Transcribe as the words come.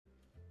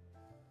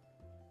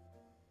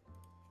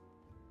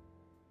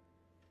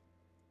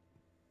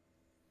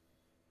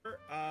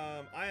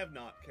I have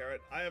not,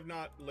 Carrot. I have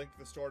not linked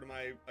the store to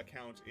my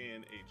account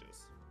in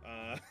ages.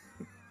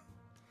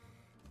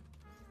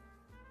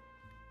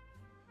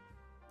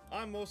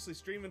 I'm mostly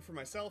streaming for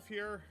myself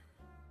here.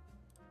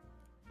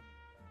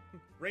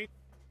 Rain,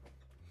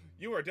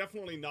 you are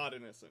definitely not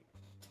innocent.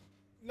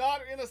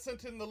 Not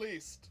innocent in the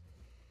least.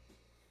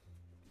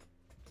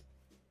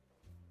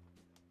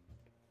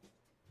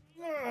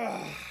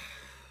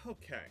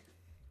 Okay.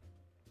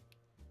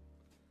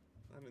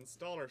 That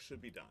installer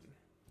should be done.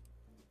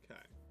 Okay.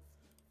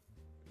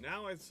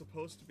 Now I'm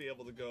supposed to be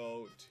able to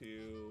go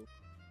to...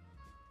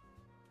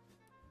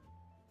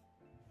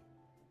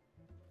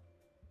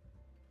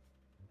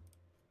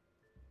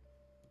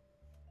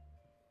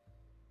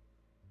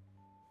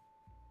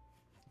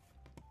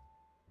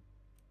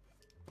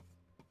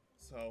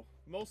 So,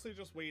 mostly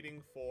just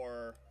waiting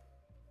for...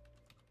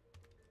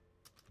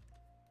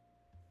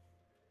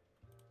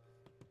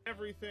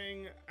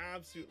 everything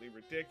absolutely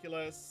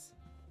ridiculous.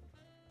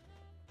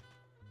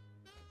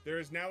 There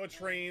is now a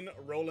train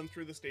rolling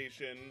through the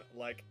station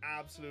like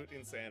absolute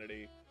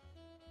insanity.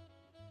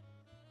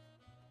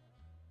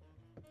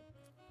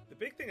 The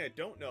big thing I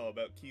don't know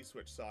about key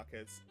switch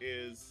sockets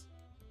is,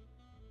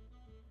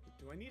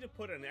 do I need to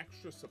put an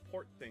extra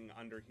support thing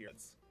under here?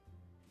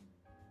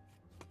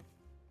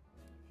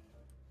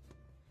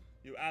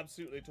 You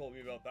absolutely told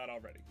me about that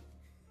already.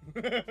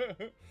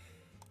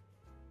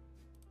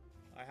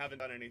 I haven't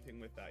done anything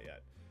with that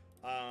yet.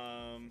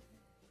 Let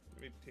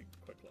me take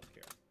a quick look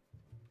here.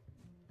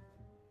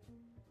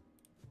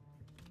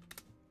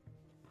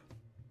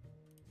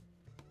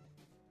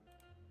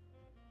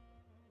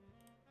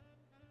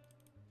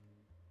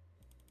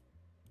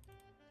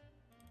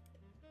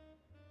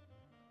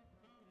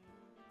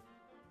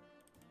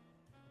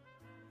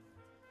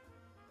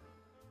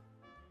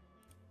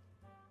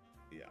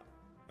 Yeah.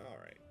 All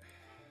right.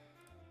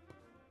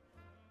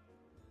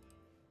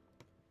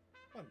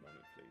 One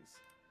moment, please.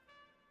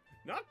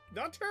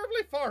 Not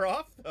terribly far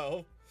off,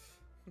 though.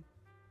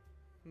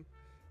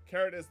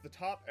 Carrot is the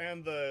top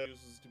and the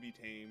uses to be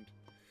tamed.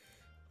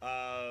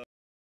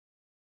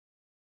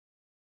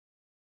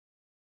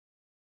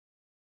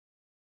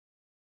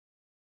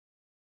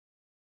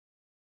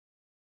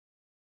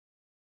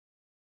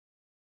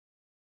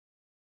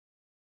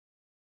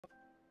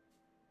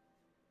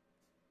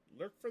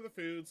 Lurk for the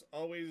foods.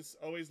 Always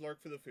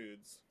lurk for the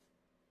foods.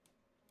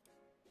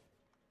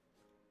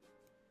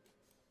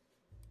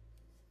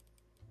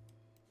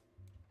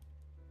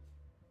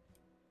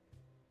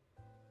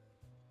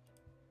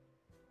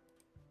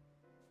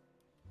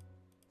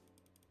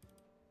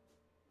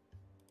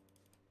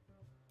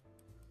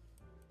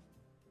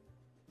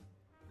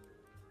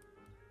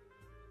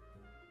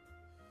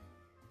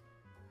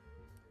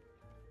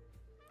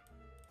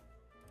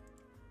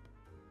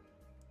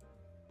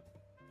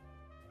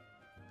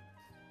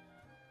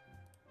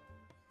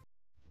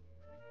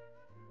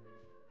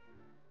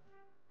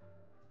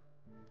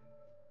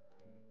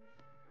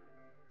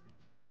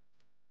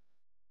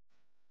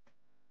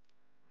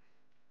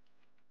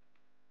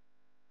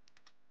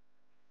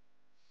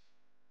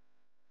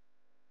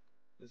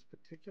 This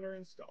particular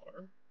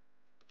installer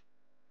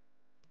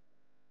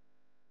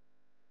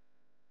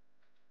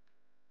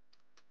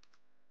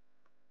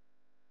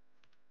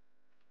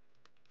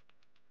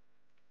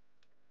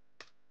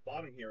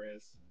bottom here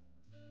is,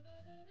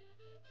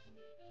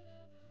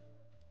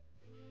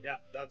 yeah,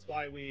 that's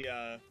why we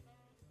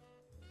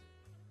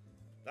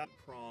that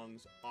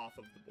prongs off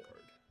of the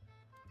board,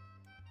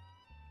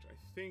 which I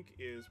think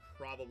is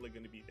probably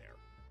going to be there.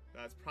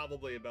 That's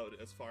probably about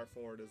as far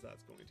forward as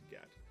that's going to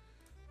get.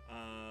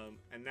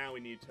 And now we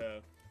need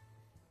to...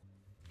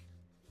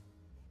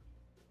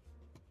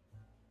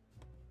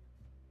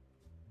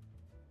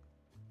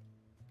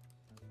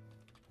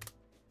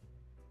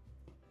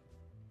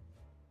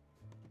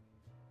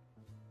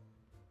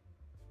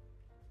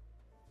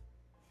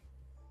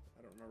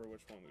 I don't remember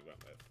which one we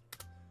went with.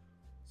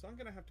 So I'm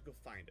going to have to go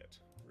find it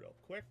real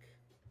quick.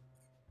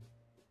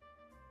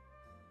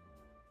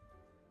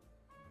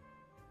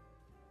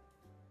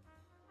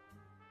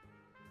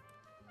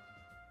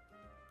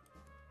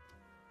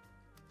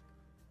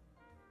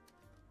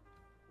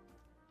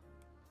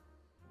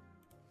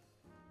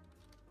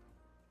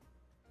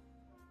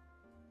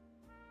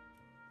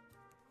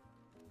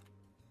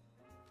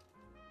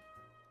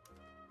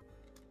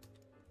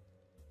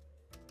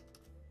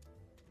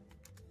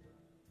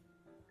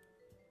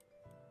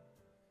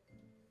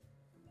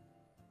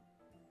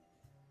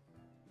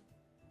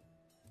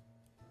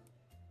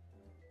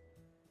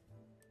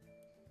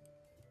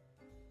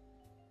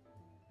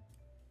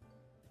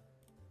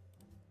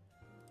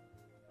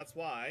 That's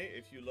why,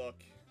 if you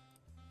look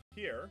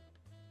here,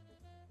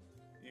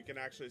 you can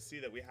actually see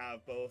that we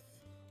have both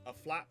a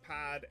flat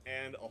pad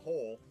and a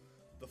hole.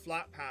 The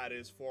flat pad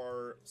is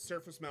for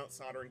surface mount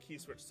soldering key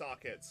switch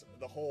sockets.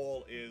 The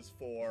hole is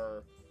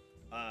for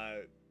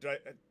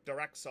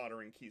direct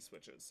soldering key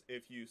switches,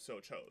 if you so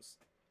chose.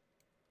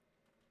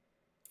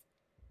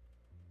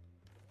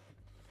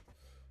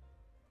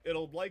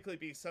 it'll likely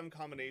be some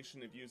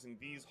combination of using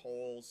these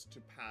holes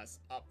to pass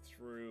up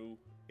through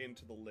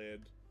into the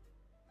lid.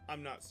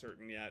 I'm not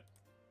certain yet.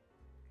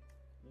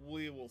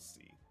 We will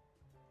see.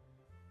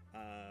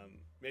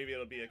 Maybe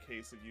it'll be a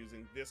case of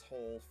using this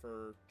hole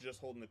for just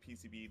holding the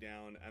PCB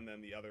down, and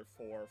then the other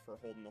 4 for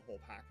holding the whole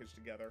package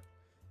together.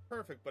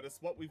 Perfect, but it's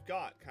what we've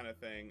got kind of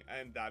thing,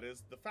 and that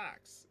is the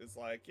facts. It's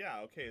like, yeah,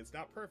 okay, it's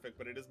not perfect,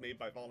 but it is made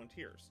by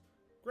volunteers.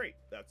 Great,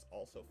 that's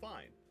also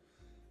fine.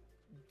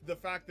 The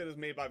fact that it's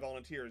made by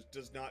volunteers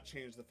does not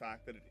change the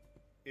fact that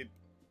it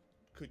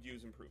could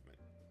use improvement,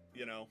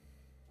 you know?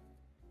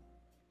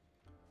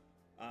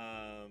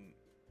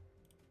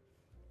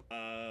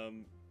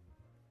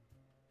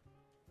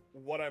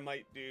 What I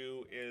might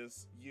do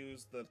is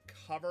use the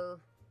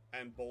cover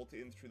and bolt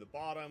in through the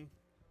bottom.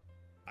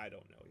 I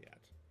don't know yet.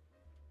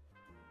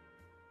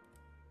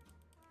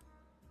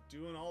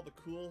 Doing all the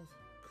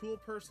cool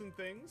person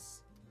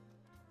things.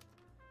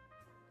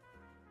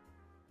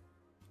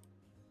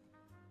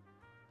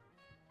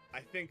 I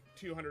think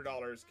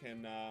 $200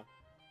 can,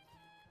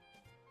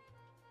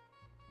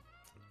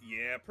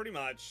 yeah, pretty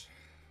much.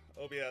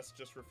 OBS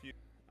just refused.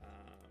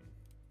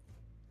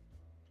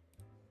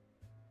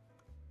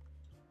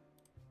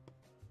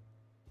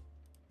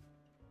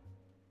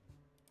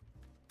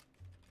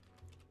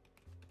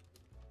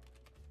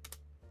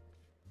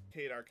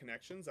 Our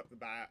connections up the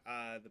back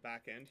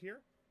end here,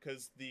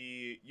 because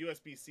the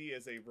USB-C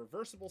is a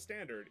reversible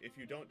standard. If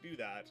you don't do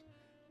that,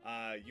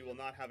 you will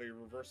not have a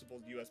reversible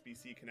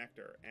USB-C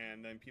connector,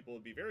 and then people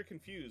will be very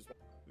confused.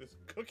 This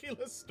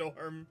cookieless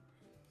storm.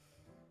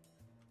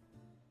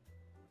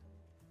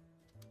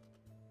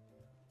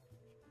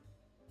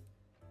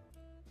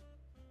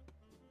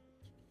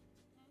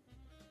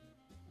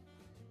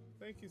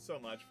 Thank you so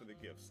much for the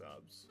gift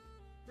subs.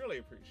 Really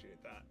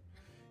appreciate that.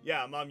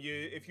 Yeah, Mom,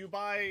 if you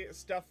buy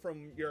stuff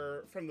from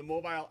the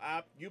mobile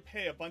app, you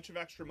pay a bunch of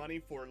extra money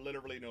for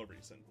literally no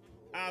reason.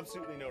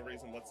 Absolutely no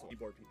reason whatsoever.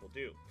 Keyboard people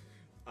do.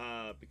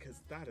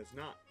 Because that is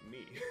not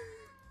me.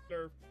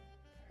 They're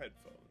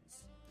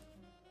headphones.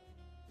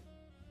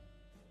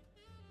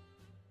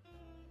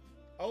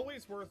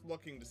 Always worth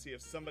looking to see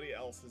if somebody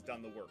else has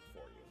done the work for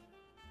you.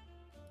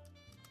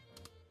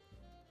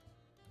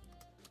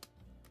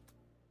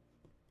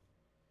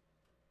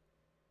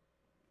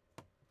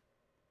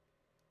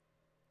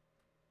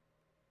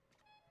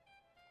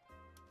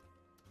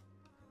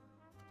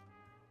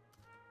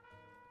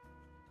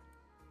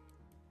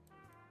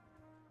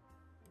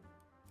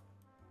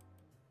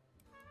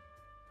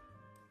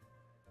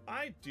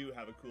 I do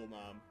have a cool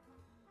mom.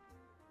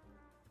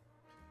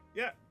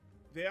 Yeah,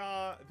 they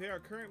are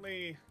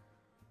currently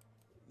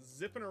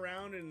zipping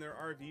around in their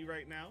RV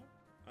right now.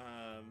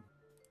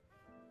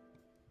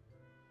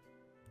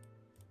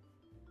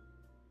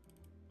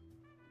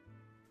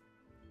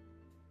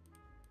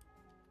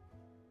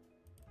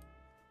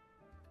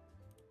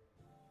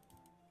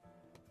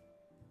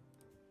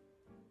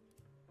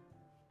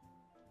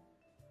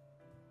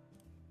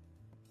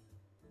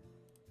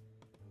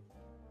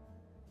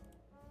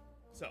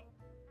 So.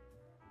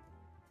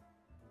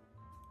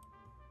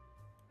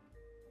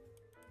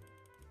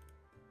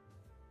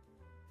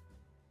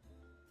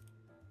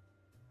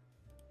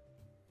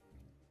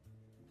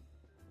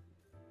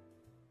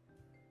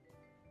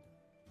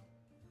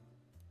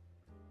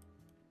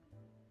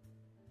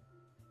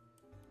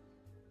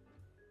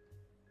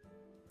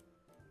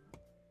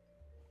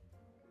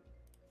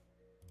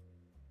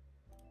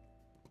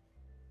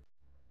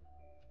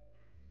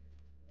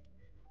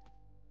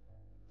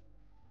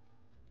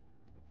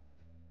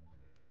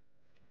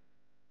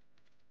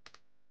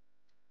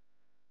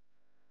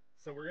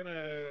 So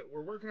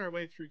we're working our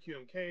way through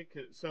QMK.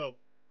 So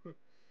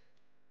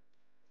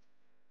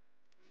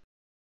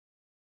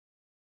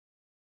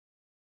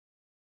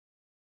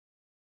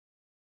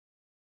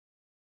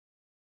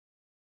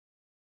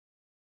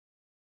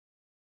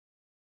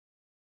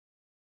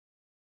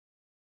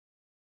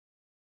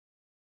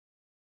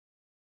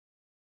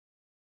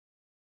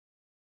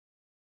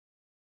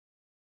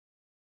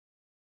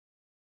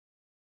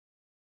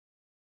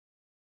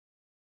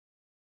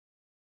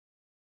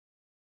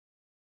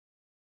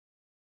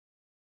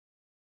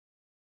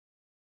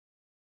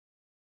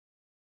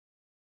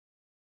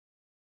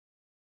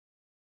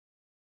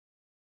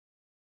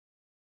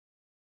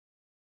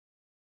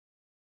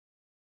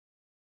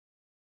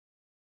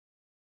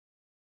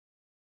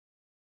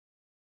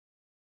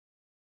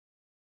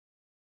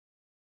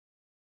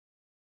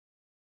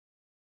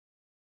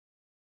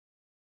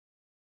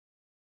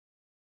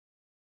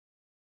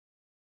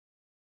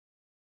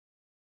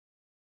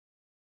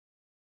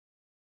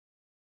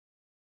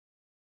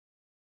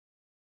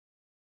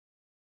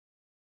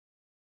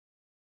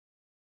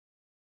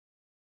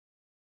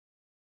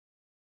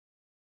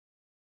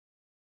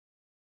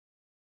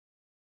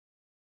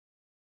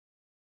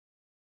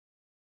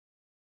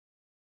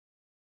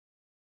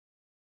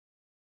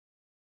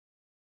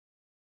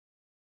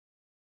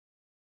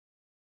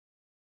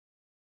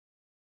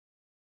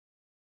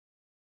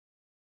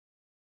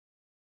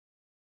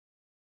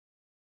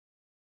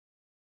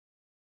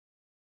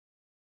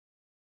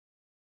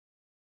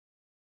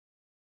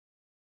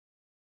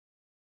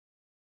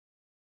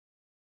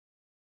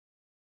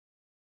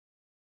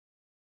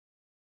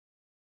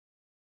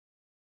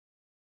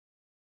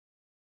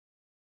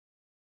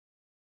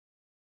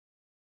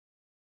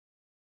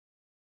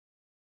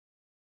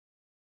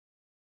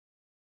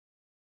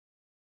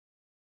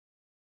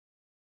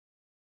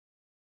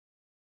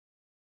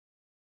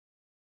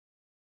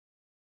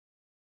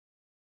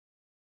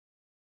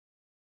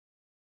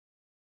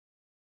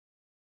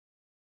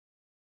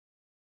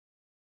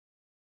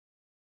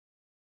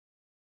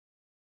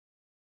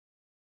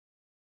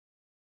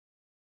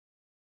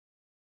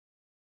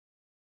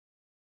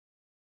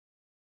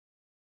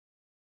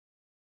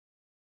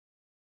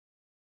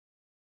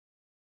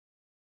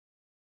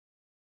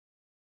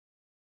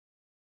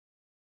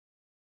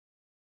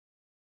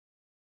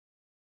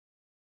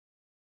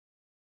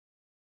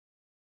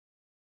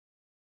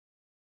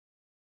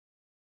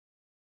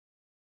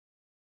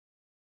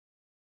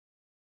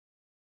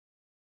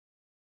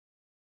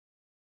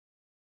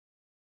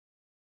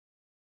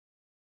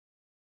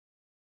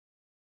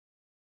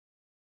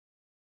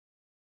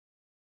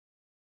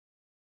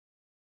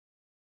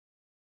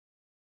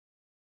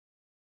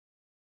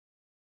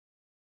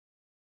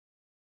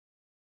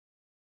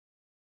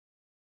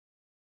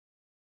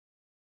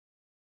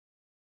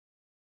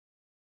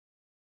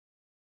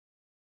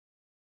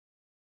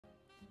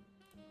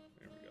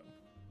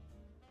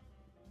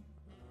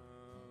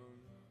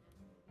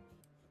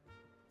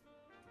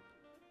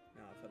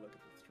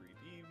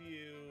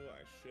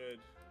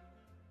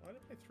Why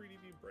did my 3D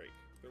view break?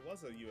 There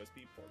was a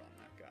USB port on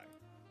that guy.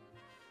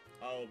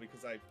 Oh,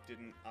 because I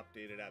didn't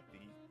update it at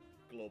the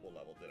global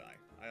level, did I?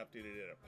 I updated it at